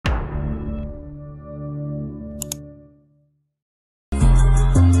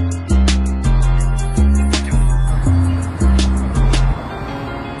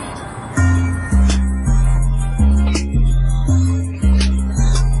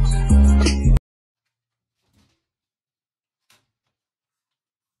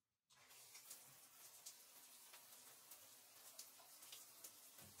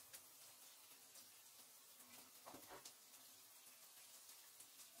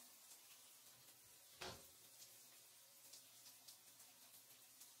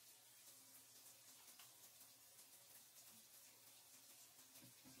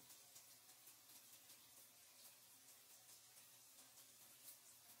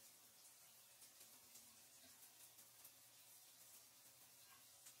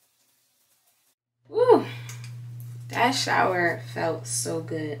That shower felt so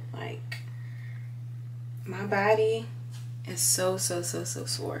good. Like, my body is so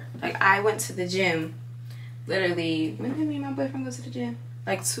sore. Like, I went to the gym literally, when did me and my boyfriend go to the gym?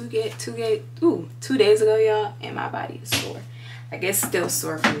 Like 2 days ago, y'all, and my body is sore. Like, it's still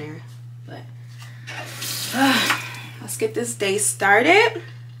sore from there. But let's get this day started.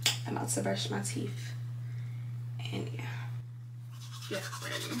 I'm about to brush my teeth. And yeah. Get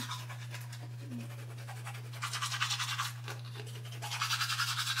ready.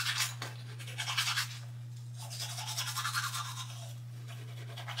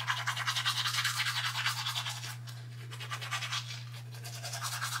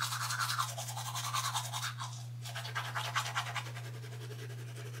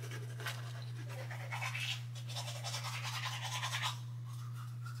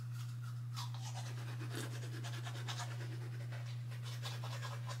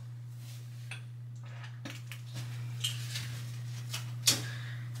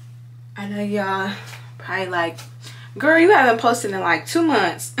 I know y'all probably like, girl, you haven't posted in like 2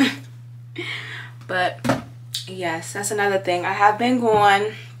 months. But yes, that's another thing. I have been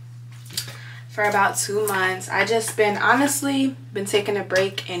gone for about 2 months. I just honestly been taking a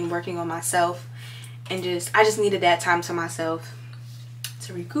break and working on myself, and I just needed that time to myself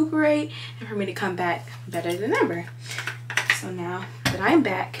to recuperate and for me to come back better than ever. So now that I'm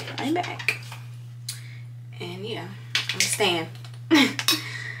back, and yeah, I'm staying.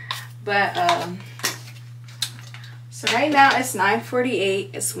 But so right now it's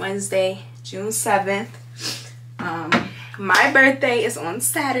 9:48. It's Wednesday, June 7th. My birthday is on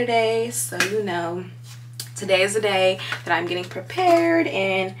Saturday, so you know, today is the day that I'm getting prepared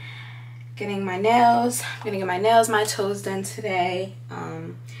and getting my nails. I'm gonna get my nails, my toes done today.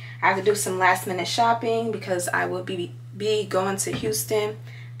 I have to do some last minute shopping because I will be going to Houston.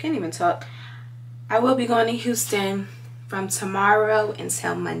 Can't even talk. I will be going to Houston from tomorrow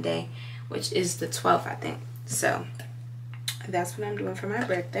until Monday, which is the 12th, I think. So that's what I'm doing for my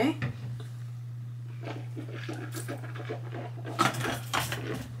birthday.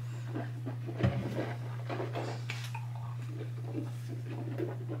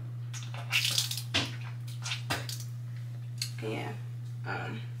 Yeah,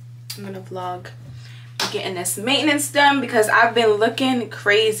 I'm gonna vlog getting this maintenance done because I've been looking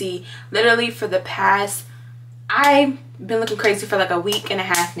crazy literally for the past, I've been looking crazy for like a week and a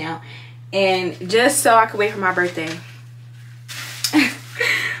half now, and just so I could wait for my birthday.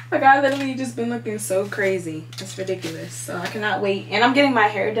 Like, I literally just been looking so crazy. It's ridiculous. So I cannot wait. And I'm getting my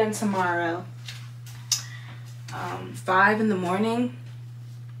hair done tomorrow, 5 in the morning.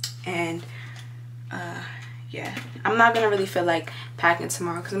 And yeah, I'm not gonna really feel like packing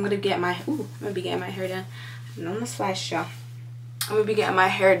tomorrow because I'm gonna be getting my hair done. I almost flashed y'all. I'm gonna be getting my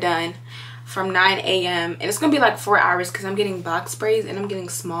hair done from 9 a.m. and it's gonna be like 4 hours because I'm getting box braids and I'm getting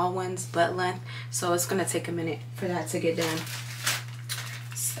small ones, butt length, so it's gonna take a minute for that to get done.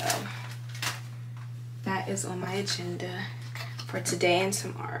 So that is on my agenda for today and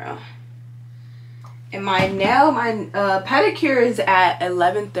tomorrow. And my pedicure is at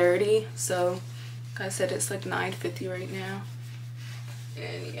 11:30, so like I said, it's like 9:50 right now.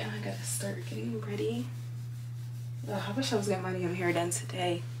 And yeah, I gotta start getting ready. Ugh, I wish I was getting my damn hair done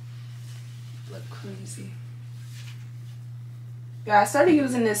today. Look crazy. Yeah, I started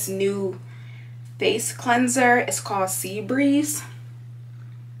using this new face cleanser. It's called Sea Breeze.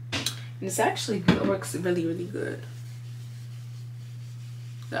 And it's actually good. It works really good.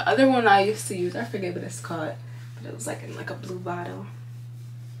 The other one I used to use, I forget what it's called, but it was like in like a blue bottle.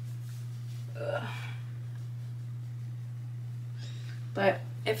 Ugh. But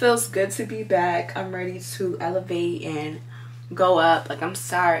it feels good to be back. I'm ready to elevate and go up. Like, I'm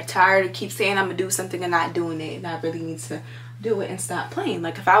tired of keep saying I'm gonna do something and not doing it, and I really need to do it and stop playing.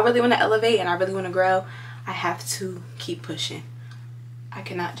 Like, if I really want to elevate and I really want to grow, I have to keep pushing. I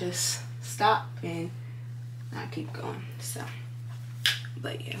cannot just stop and not keep going. So,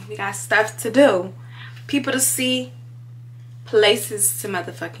 but yeah, we got stuff to do, people to see, places to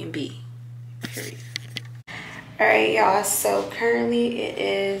motherfucking be, period. All right, y'all, so currently it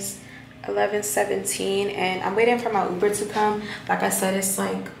is 11:17 and I'm waiting for my Uber to come. Like I said, it's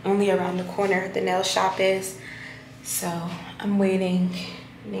like only around the corner, the nail shop is, so I'm waiting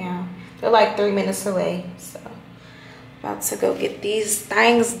now. They're like 3 minutes away, so about to go get these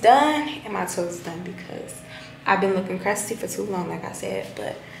things done and my toes done because I've been looking crusty for too long, like I said.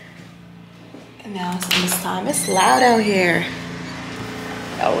 But now it's almost time. It's loud out here.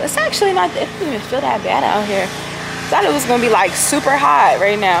 Oh, it's actually not, it doesn't even feel that bad out here. Thought it was gonna be like super hot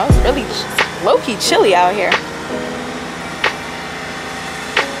right now. It's really low-key chilly out here.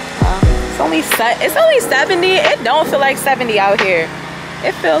 It's only 70. It don't feel like 70 out here.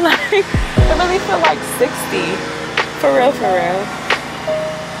 It really feel like 60. For real.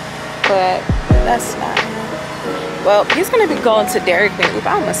 But that's fine. Well, he's gonna be going to Dairy Queen. Oop,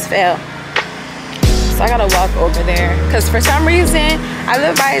 I almost fell. So I gotta walk over there. Cause for some reason, I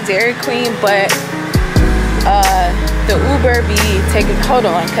live by a Dairy Queen, but the Uber be taking, hold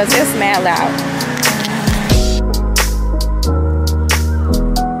on, cause it's mad loud.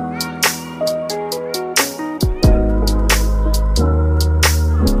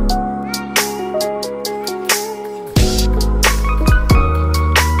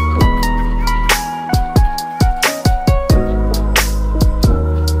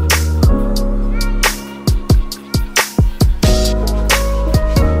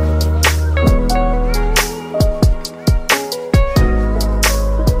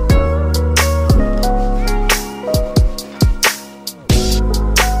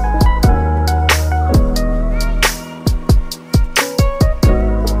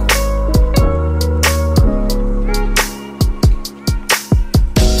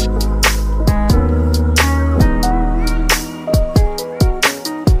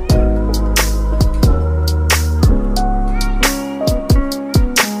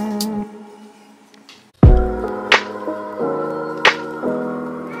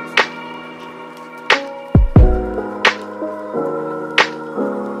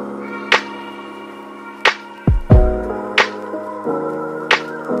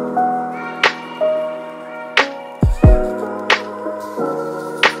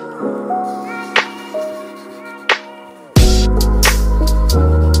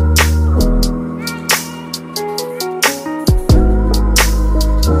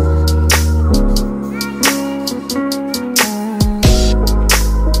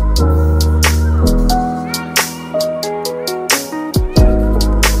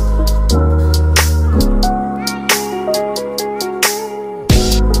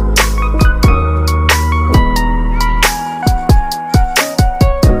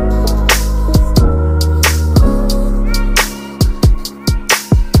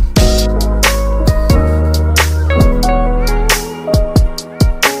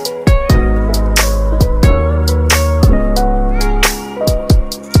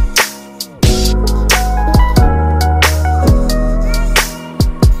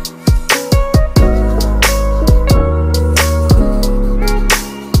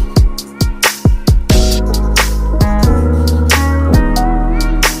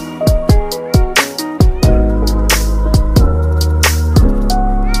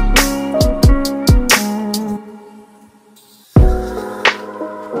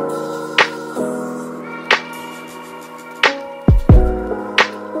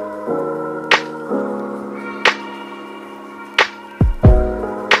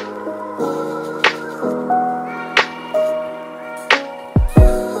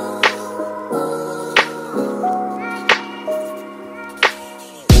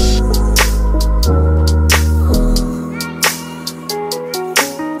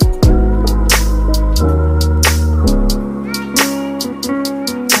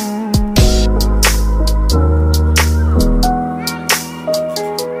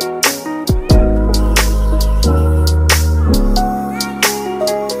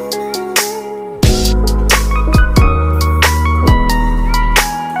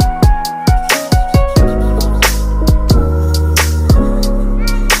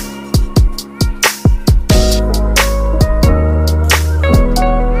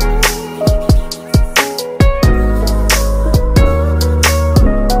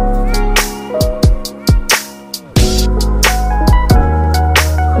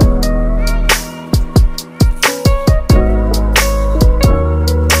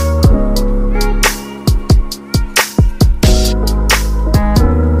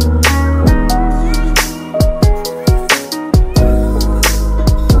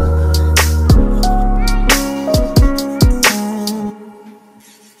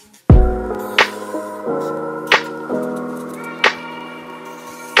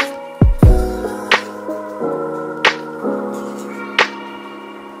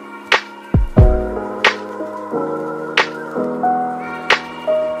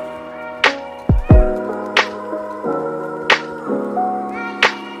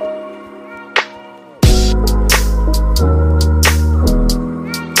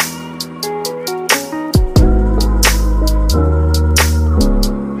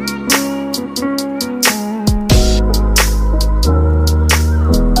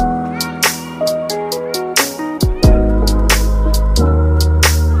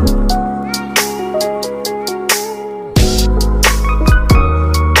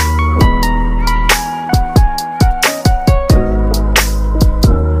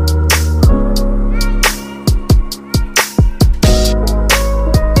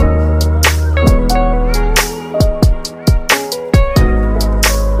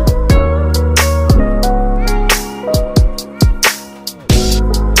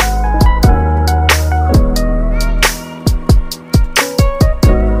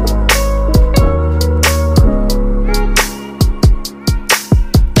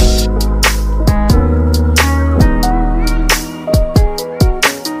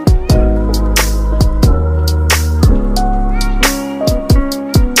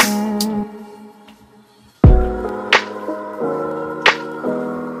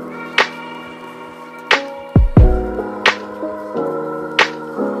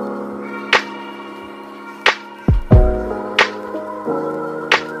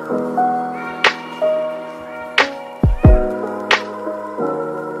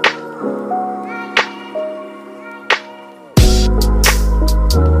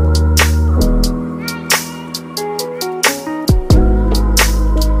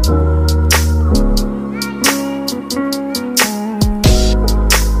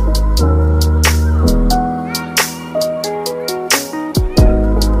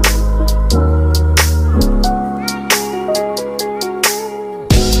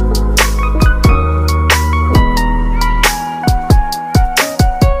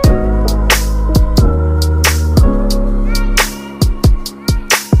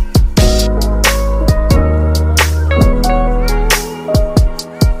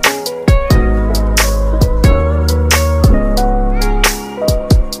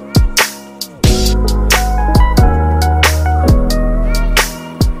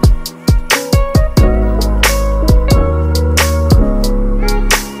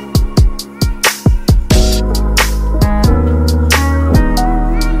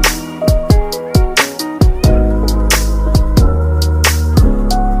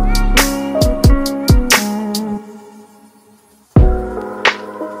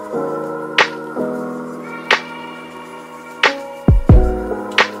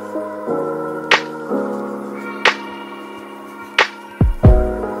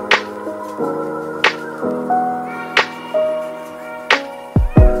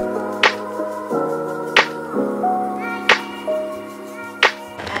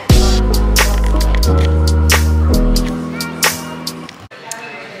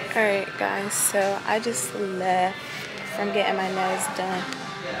 So I just left from getting my nails done.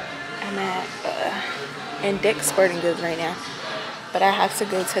 I'm at in Dick's Sporting Goods right now, but I have to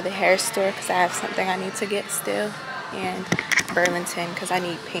go to the hair store because I have something I need to get still, and Burlington because I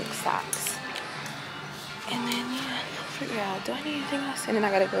need pink socks. And then yeah, figure out, do I need anything else? And then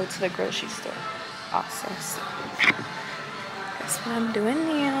I gotta go to the grocery store also. So that's what I'm doing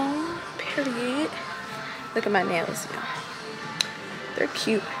now. Period. Look at my nails, y'all. They're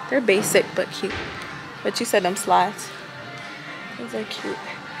cute. They're basic but cute. But you said them slides. Those are cute.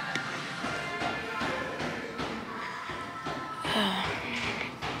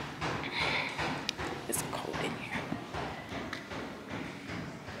 It's cold in here.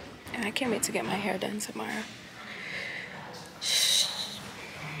 And I can't wait to get my hair done tomorrow.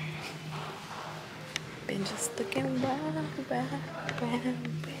 Been just looking back.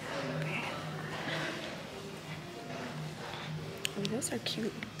 Oh, those are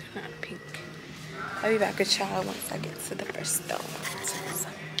cute. They're not pink. I'll be back with y'all once I get to the first store.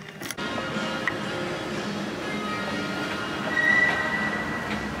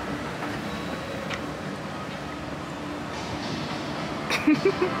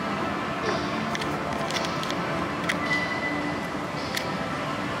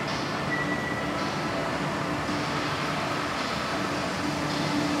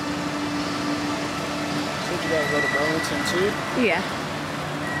 You guys go to Burlington too? Yeah.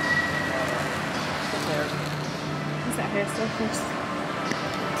 Is that hair still first?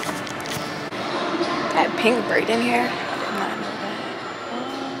 That pink braid in here. I did not know that.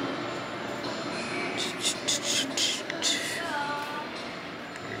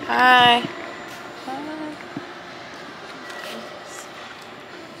 Hi.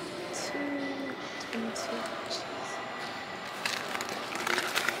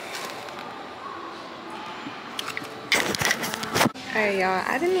 Alright, y'all,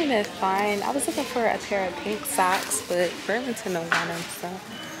 I didn't even find, I was looking for a pair of pink socks, but Burlington don't want them, so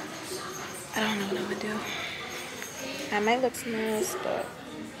I don't know what I'm gonna do. I might look somewhere else, but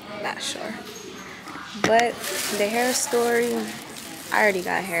not sure. But the hair store, I already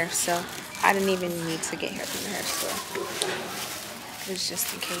got hair, so I didn't even need to get hair from the hair store. It was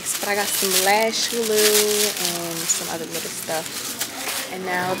just in case. But I got some lash glue and some other little stuff. And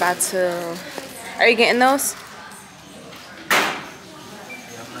now about to, are you getting those?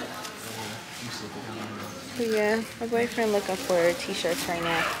 Yeah, my boyfriend looking for t-shirts right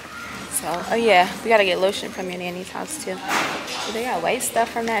now. So, oh yeah, we gotta get lotion from your nanny's house too. So they got white stuff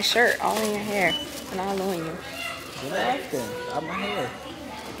from that shirt all in your hair and all on you. What happened? Out my hair.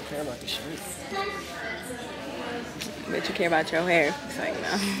 I care about the shirt. But you care about your hair, so you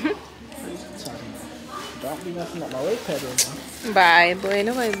know. What are you talking about? Don't be messing up my wave pattern. Bye, boy.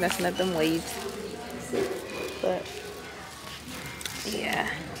 Nobody's messing up them waves. But yeah,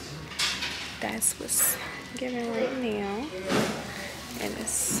 that's what's giving right now. And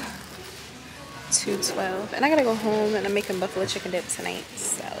it's 2:12, and I gotta go home, and I'm making buffalo chicken dip tonight.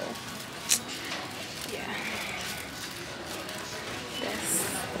 So yeah,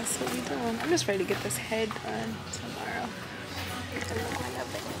 that's what we're doing. I'm just ready to get this head done tomorrow.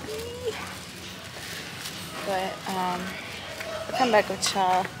 But I'll come back with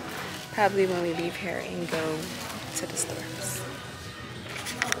y'all probably when we leave here and go to the stores.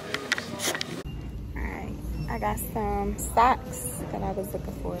 Alright, I got some socks that I was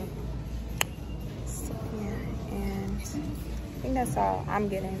looking for. So yeah, and I think that's all I'm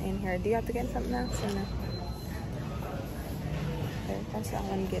getting in here. Do you have to get something else or no? Okay, that's all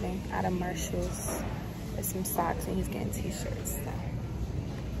I'm getting out of Marshall's. There's some socks and he's getting t-shirts. So.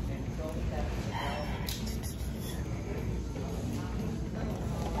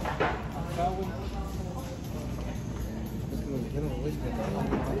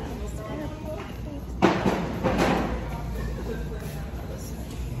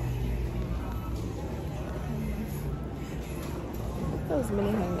 Those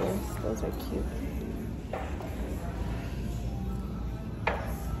mini hangers, those are cute.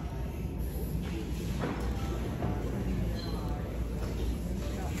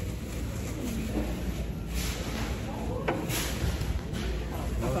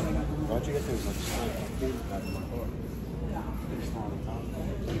 Why'd you get those?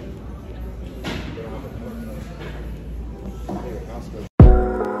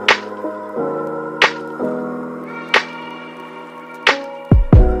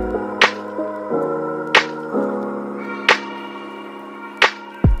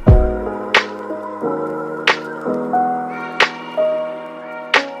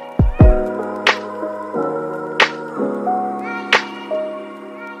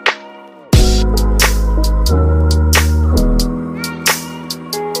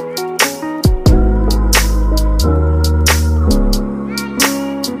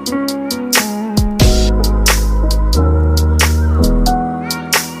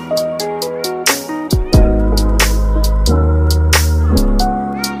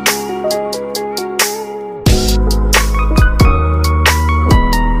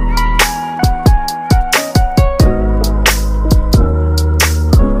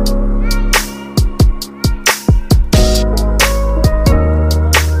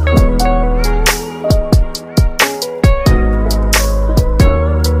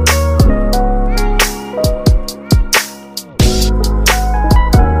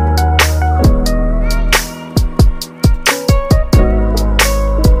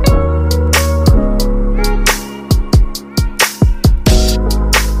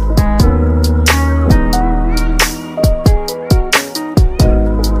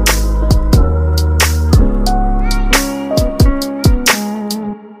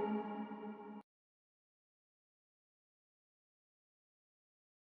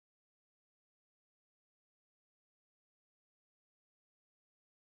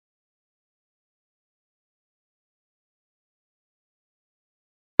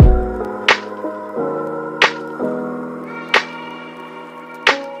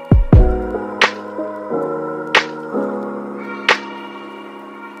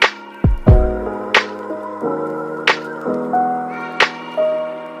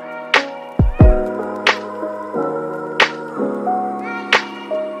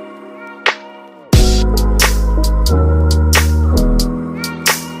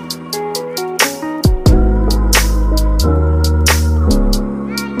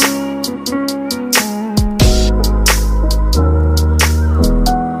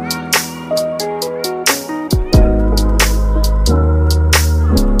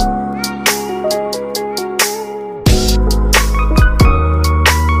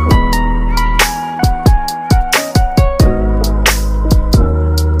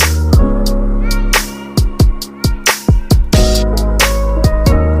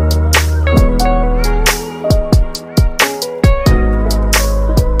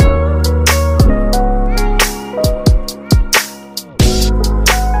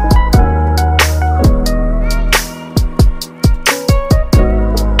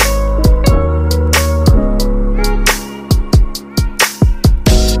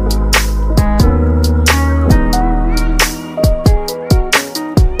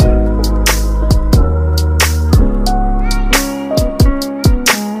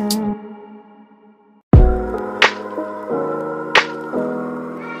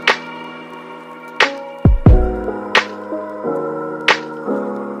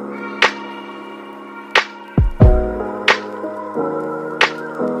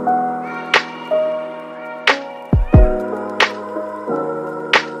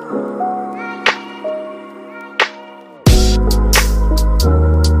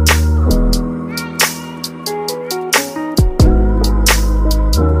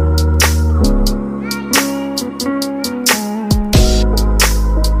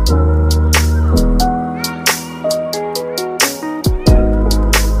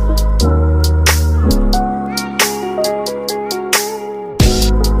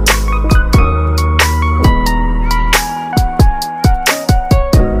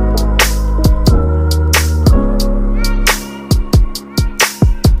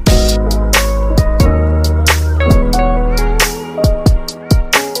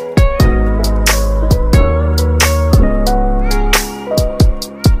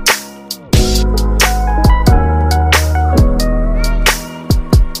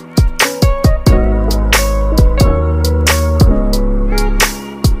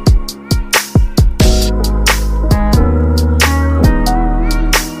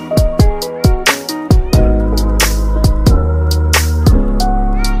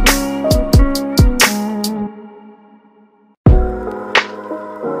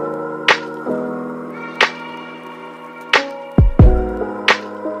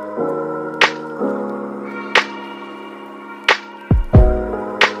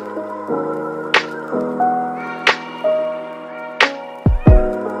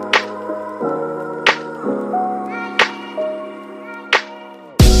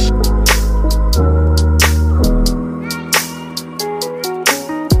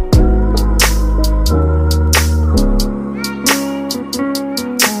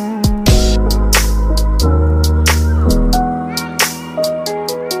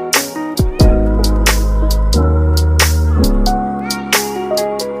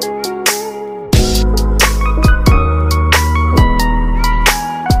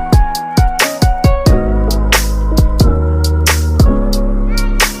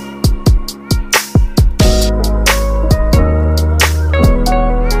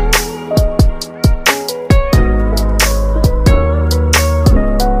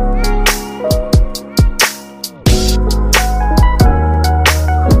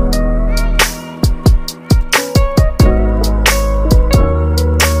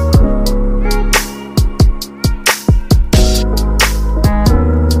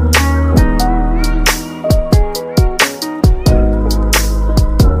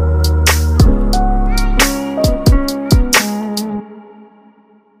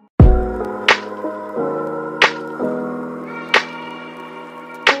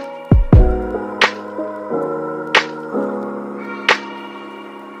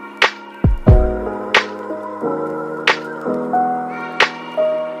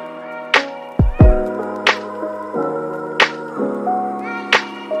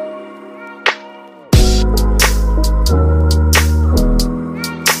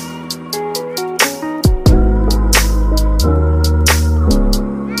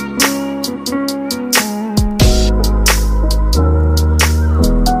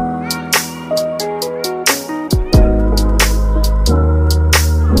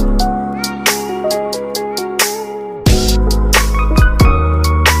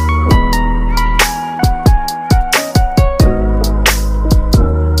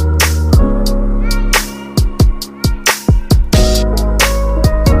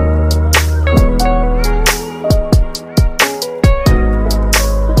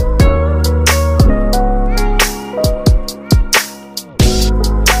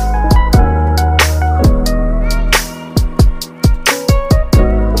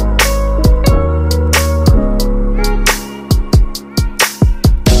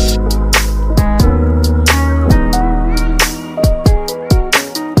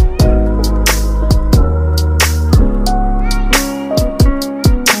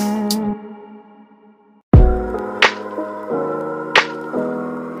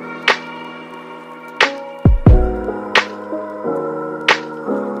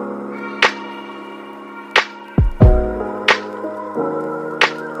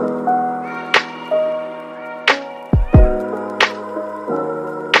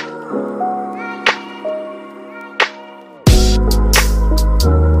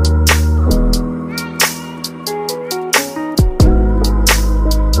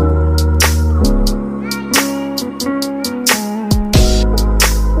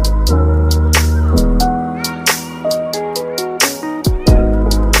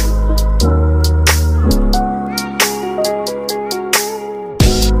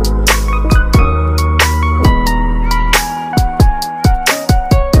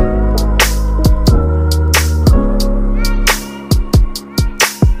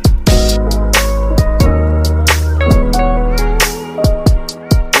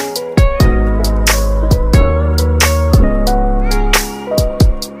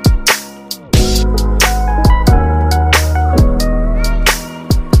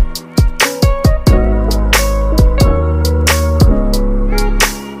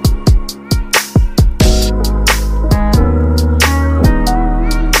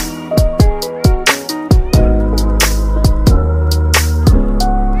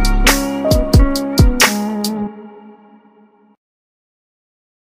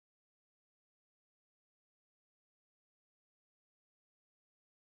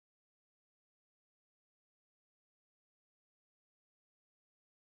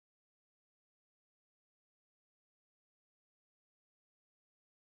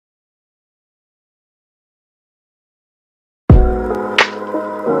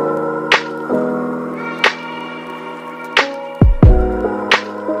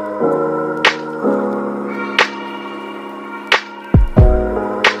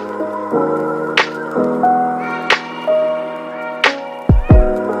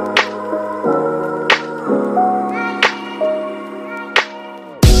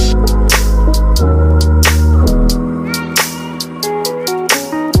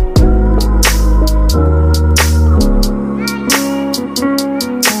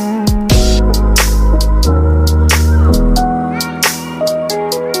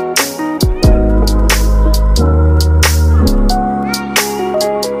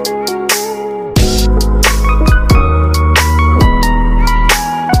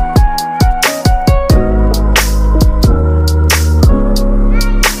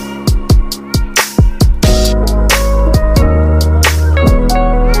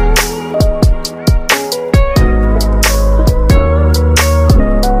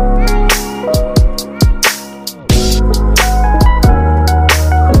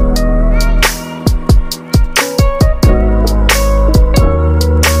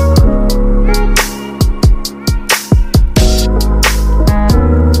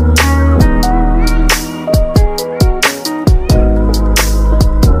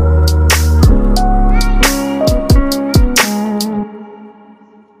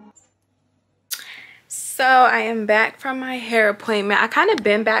 I am back from my hair appointment. I kind of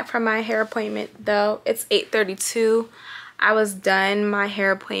been back from my hair appointment though. It's 8:32. I was done my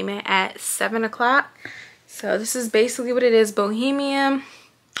hair appointment at 7 o'clock. So this is basically what it is. Bohemian,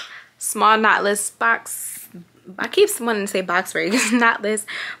 small knotless box. I keep wanting to say box braids, knotless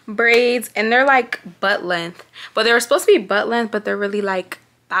braids. And they're like butt length. But they were supposed to be butt length, but they're really like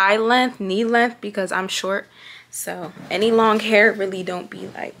thigh length, knee length because I'm short. So any long hair really don't be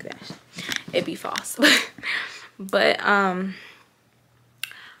like that. It'd be false. But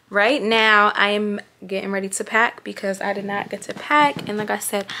right now I'm getting ready to pack because I did not get to pack. And like I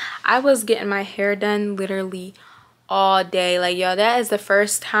said, I was getting my hair done literally all day. Like, y'all, that is the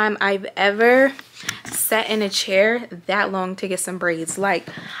first time I've ever sat in a chair that long to get some braids. Like,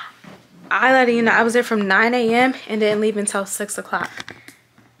 I let you know, I was there from 9 a.m. and didn't leave until 6 o'clock.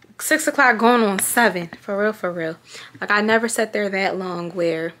 6 o'clock going on 7, for real, for real. Like, I never sat there that long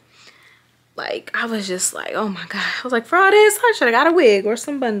where, like, I was just like, oh my God. I was like, for all this, I should have got a wig or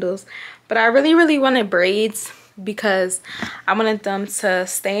some bundles. But I really, really wanted braids because I wanted them to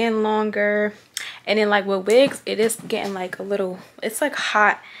stay in longer. And then, like, with wigs, it is getting, like, a little, it's, like,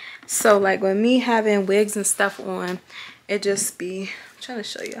 hot. So, like, with me having wigs and stuff on, it just be, I'm trying to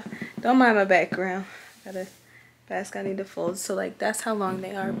show you. Don't mind my background. Got a basket I need to fold. So, like, that's how long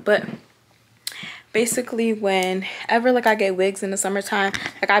they are. But basically, whenever, like, I get wigs in the summertime,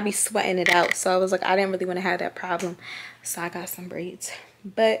 like, I be sweating it out. So I was like, I didn't really want to have that problem. So I got some braids.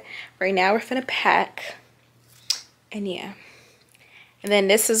 But right now we're finna pack. And yeah. And then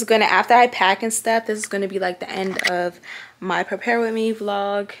this is gonna, after I pack and stuff, this is gonna be like the end of my prepare with me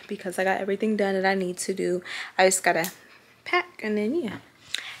vlog because I got everything done that I need to do. I just gotta pack and then yeah.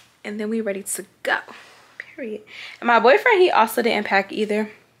 And then we ready to go. Period. And my boyfriend, he also didn't pack either.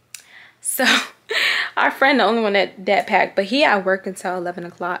 So our friend, the only one that packed, but he at work until 11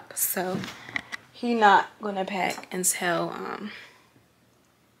 o'clock. So he not gonna pack until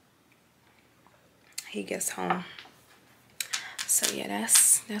he gets home. So yeah,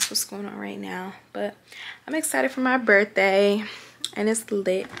 that's what's going on right now. But I'm excited for my birthday and it's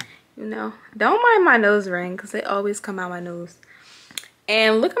lit, you know. Don't mind my nose ring because it always come out my nose.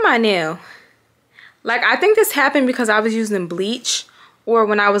 And look at my nail. Like, I think this happened because I was using bleach, or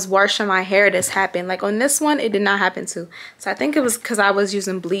when I was washing my hair this happened. Like on this one, it did not happen too. So I think it was because I was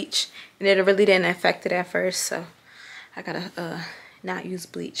using bleach and it really didn't affect it at first. So I gotta not use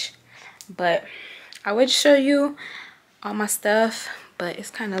bleach. But I would show you all my stuff, but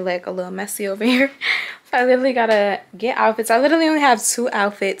it's kind of like a little messy over here. So I literally gotta get outfits. I literally only have 2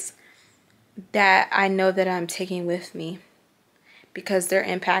 outfits that I know that I'm taking with me because they're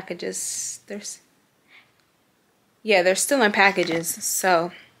in packages. They're still in packages,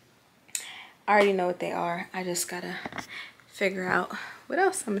 so I already know what they are. I just gotta figure out what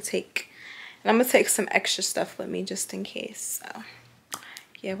else I'm gonna take. And I'm gonna take some extra stuff with me just in case. So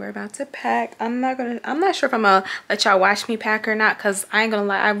yeah, we're about to pack. I'm not sure if I'm gonna let y'all watch me pack or not, because I ain't gonna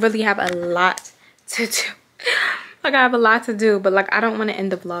lie, I really have a lot to do. Like, I have a lot to do, but like, I don't want to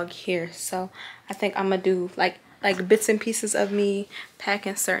end the vlog here. So I think I'm gonna do like bits and pieces of me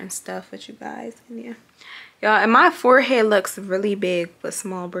packing certain stuff with you guys. And yeah, y'all, and my forehead looks really big with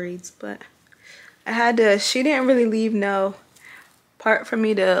small braids, but I had to, she didn't really leave no part for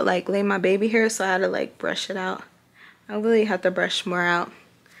me to like lay my baby hair, so I had to like brush it out. I really have to brush more out.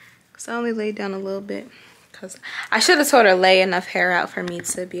 So I only laid down a little bit because I should have told her lay enough hair out for me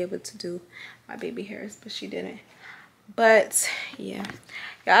to be able to do my baby hairs, but she didn't. But yeah,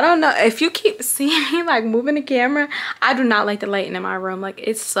 I don't know if you keep seeing me like moving the camera. I do not like the lighting in my room. Like,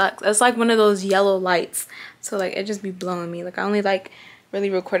 it sucks. It's like one of those yellow lights, so like it just be blowing me. Like, I only like really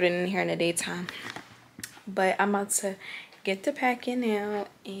recording in here in the daytime. But I'm about to get to packing now,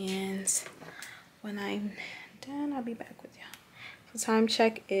 and when I'm done, I'll be back with you. The time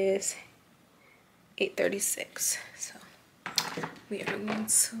check is 8:36, so we are going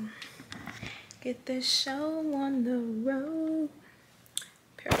to get this show on the road.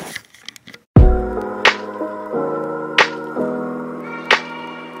 Perfect.